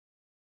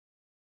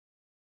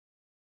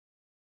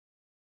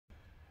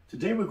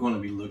Today we're going to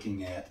be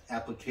looking at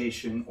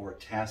application or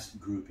task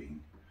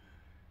grouping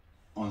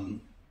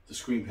on the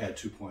Screenpad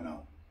 2.0.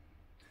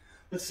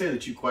 Let's say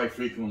that you quite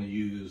frequently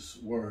use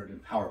Word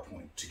and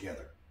PowerPoint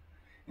together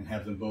and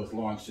have them both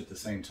launched at the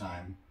same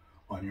time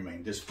on your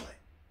main display.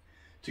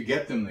 To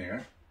get them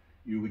there,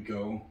 you would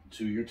go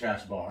to your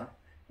taskbar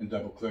and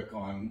double click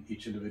on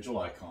each individual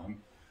icon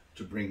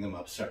to bring them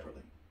up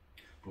separately.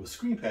 But with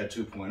Screenpad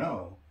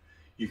 2.0,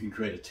 you can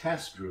create a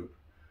task group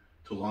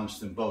to launch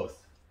them both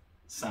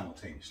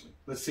simultaneously.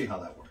 Let's see how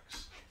that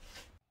works.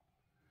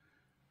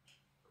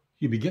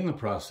 You begin the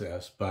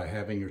process by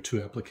having your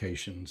two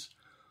applications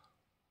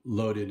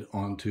loaded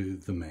onto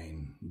the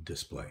main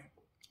display.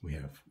 We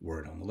have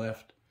Word on the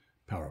left,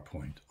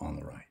 PowerPoint on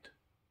the right.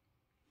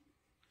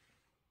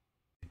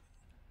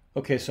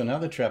 Okay, so now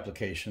that your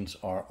applications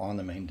are on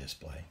the main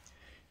display,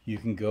 you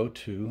can go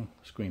to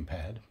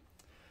Screenpad,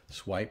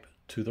 swipe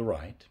to the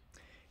right,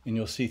 and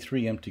you'll see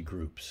three empty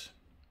groups.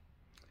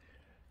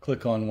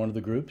 Click on one of the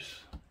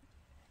groups,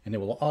 and it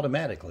will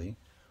automatically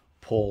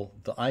pull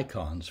the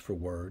icons for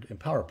Word and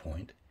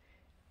PowerPoint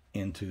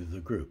into the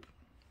group.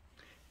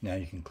 Now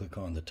you can click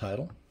on the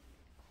title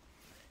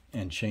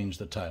and change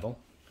the title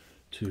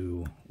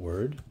to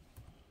Word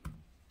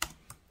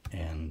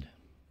and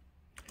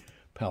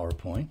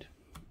PowerPoint.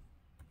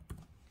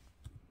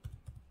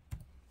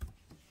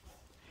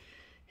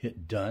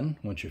 Hit done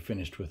once you're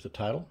finished with the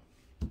title.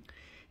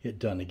 Hit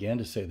done again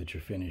to say that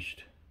you're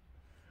finished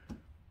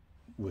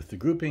with the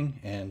grouping,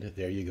 and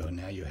there you go.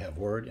 Now you have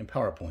Word and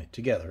PowerPoint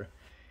together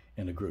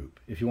in a group.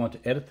 If you want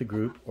to edit the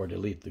group or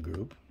delete the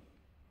group,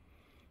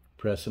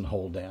 press and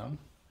hold down,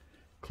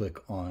 click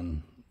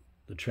on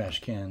the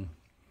trash can,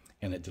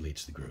 and it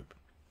deletes the group.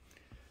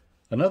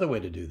 Another way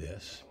to do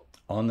this,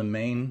 on the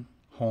main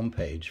home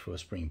page for a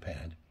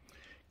Screenpad,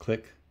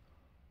 click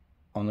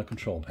on the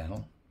control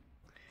panel,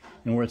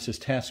 and where it says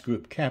Task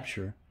Group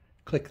Capture,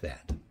 click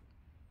that.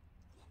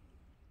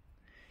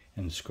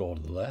 And scroll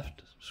to the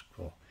left,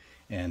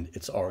 and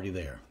it's already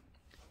there.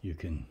 You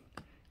can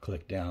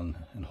click down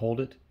and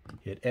hold it,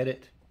 hit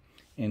edit,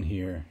 and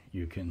here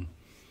you can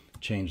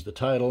change the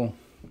title,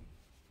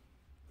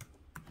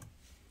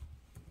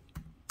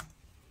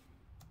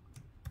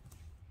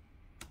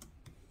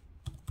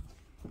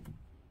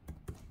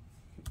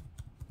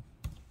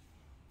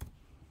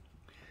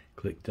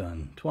 click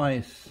done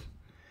twice,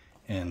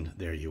 and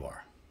there you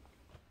are.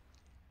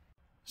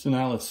 So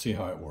now let's see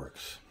how it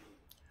works.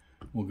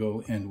 We'll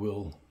go and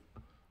we'll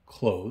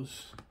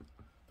close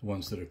the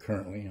ones that are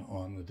currently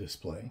on the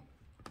display.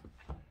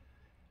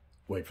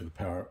 Wait for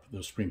the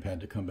Screenpad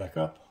to come back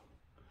up.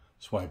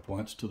 Swipe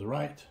once to the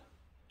right,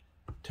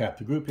 tap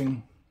the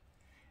grouping,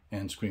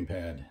 and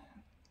Screenpad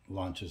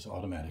launches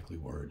automatically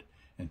Word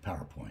and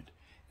PowerPoint.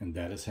 And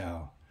that is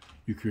how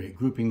you create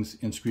groupings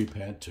in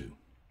Screenpad 2.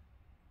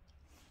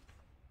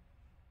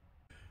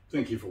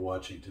 Thank you for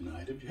watching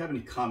tonight. If you have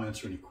any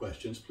comments or any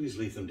questions, please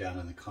leave them down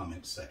in the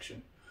comments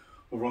section.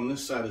 Over on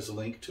this side is a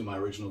link to my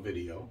original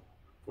video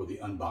for the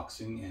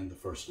unboxing and the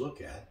first look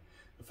at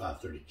the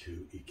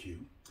 532EQ.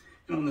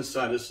 And on this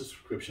side is a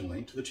subscription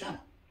link to the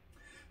channel.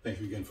 Thank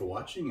you again for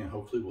watching, and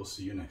hopefully we'll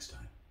see you next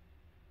time.